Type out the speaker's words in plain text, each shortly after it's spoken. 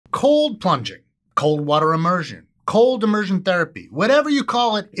Cold plunging, cold water immersion, cold immersion therapy, whatever you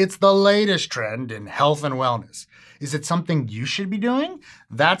call it, it's the latest trend in health and wellness. Is it something you should be doing?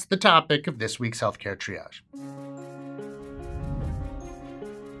 That's the topic of this week's Healthcare Triage.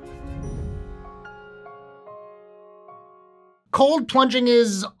 Cold plunging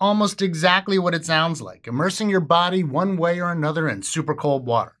is almost exactly what it sounds like, immersing your body one way or another in super cold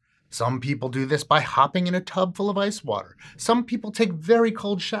water. Some people do this by hopping in a tub full of ice water. Some people take very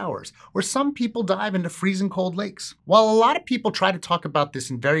cold showers, or some people dive into freezing cold lakes. While a lot of people try to talk about this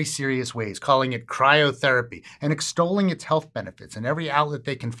in very serious ways, calling it cryotherapy and extolling its health benefits in every outlet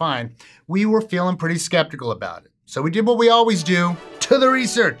they can find, we were feeling pretty skeptical about it. So we did what we always do, to the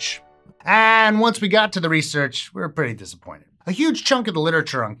research. And once we got to the research, we were pretty disappointed. A huge chunk of the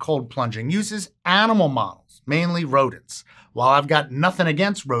literature on cold plunging uses animal models, mainly rodents. While I've got nothing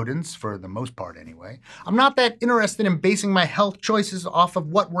against rodents, for the most part anyway, I'm not that interested in basing my health choices off of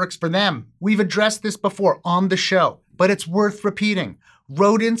what works for them. We've addressed this before on the show, but it's worth repeating.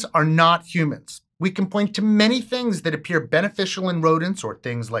 Rodents are not humans. We can point to many things that appear beneficial in rodents, or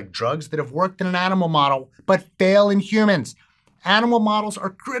things like drugs that have worked in an animal model, but fail in humans. Animal models are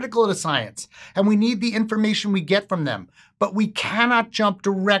critical to science, and we need the information we get from them, but we cannot jump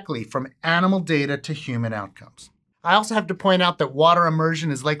directly from animal data to human outcomes. I also have to point out that water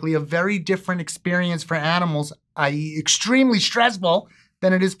immersion is likely a very different experience for animals, i.e. extremely stressful,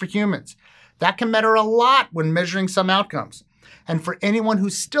 than it is for humans. That can matter a lot when measuring some outcomes. And for anyone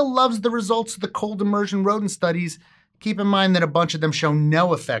who still loves the results of the cold immersion rodent studies, keep in mind that a bunch of them show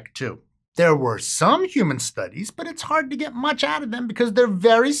no effect too. There were some human studies, but it's hard to get much out of them because they're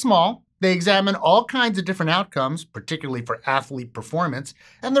very small. They examine all kinds of different outcomes, particularly for athlete performance,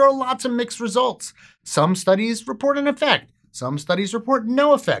 and there are lots of mixed results. Some studies report an effect, some studies report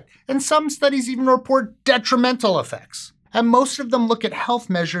no effect, and some studies even report detrimental effects. And most of them look at health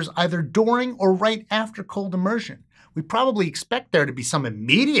measures either during or right after cold immersion. We probably expect there to be some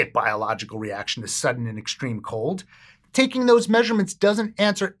immediate biological reaction to sudden and extreme cold. Taking those measurements doesn't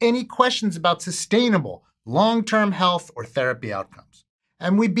answer any questions about sustainable, long-term health or therapy outcomes.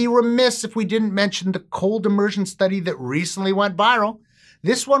 And we'd be remiss if we didn't mention the cold immersion study that recently went viral.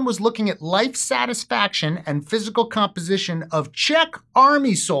 This one was looking at life satisfaction and physical composition of Czech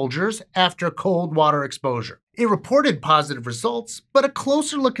army soldiers after cold water exposure. It reported positive results, but a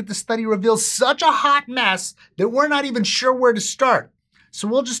closer look at the study reveals such a hot mess that we're not even sure where to start. So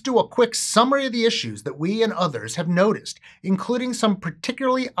we'll just do a quick summary of the issues that we and others have noticed, including some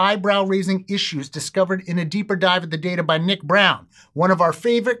particularly eyebrow-raising issues discovered in a deeper dive of the data by Nick Brown, one of our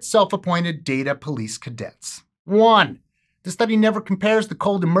favorite self-appointed data police cadets. 1. The study never compares the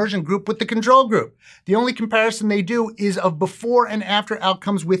cold immersion group with the control group. The only comparison they do is of before and after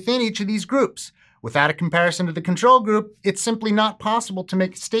outcomes within each of these groups. Without a comparison to the control group, it's simply not possible to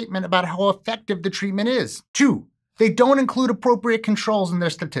make a statement about how effective the treatment is. 2. They don't include appropriate controls in their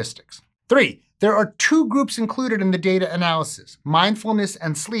statistics. 3. There are 2 groups included in the data analysis, mindfulness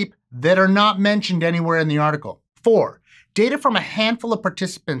and sleep, that are not mentioned anywhere in the article. 4. Data from a handful of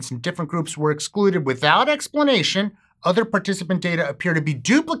participants in different groups were excluded without explanation. Other participant data appear to be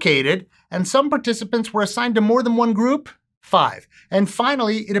duplicated, and some participants were assigned to more than one group. 5. And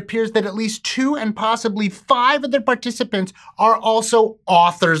finally, it appears that at least 2 and possibly 5 of the participants are also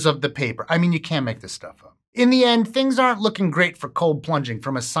authors of the paper. I mean, you can't make this stuff up. In the end, things aren't looking great for cold plunging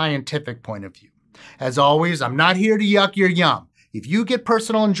from a scientific point of view. As always, I'm not here to yuck your yum. If you get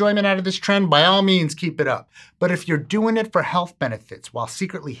personal enjoyment out of this trend, by all means, keep it up. But if you're doing it for health benefits while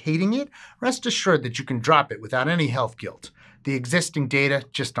secretly hating it, rest assured that you can drop it without any health guilt. The existing data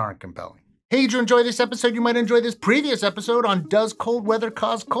just aren't compelling. Hey, did you enjoy this episode? You might enjoy this previous episode on Does Cold Weather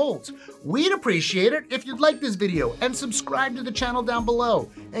Cause Colds? We'd appreciate it if you'd like this video and subscribe to the channel down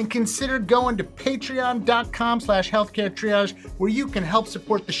below. And consider going to patreon.com/healthcaretriage where you can help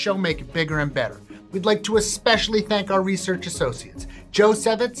support the show, make it bigger and better. We'd like to especially thank our research associates, Joe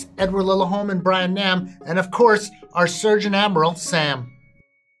Sevitz, Edward Lilleholm, and Brian Nam, and of course, our Surgeon Admiral, Sam.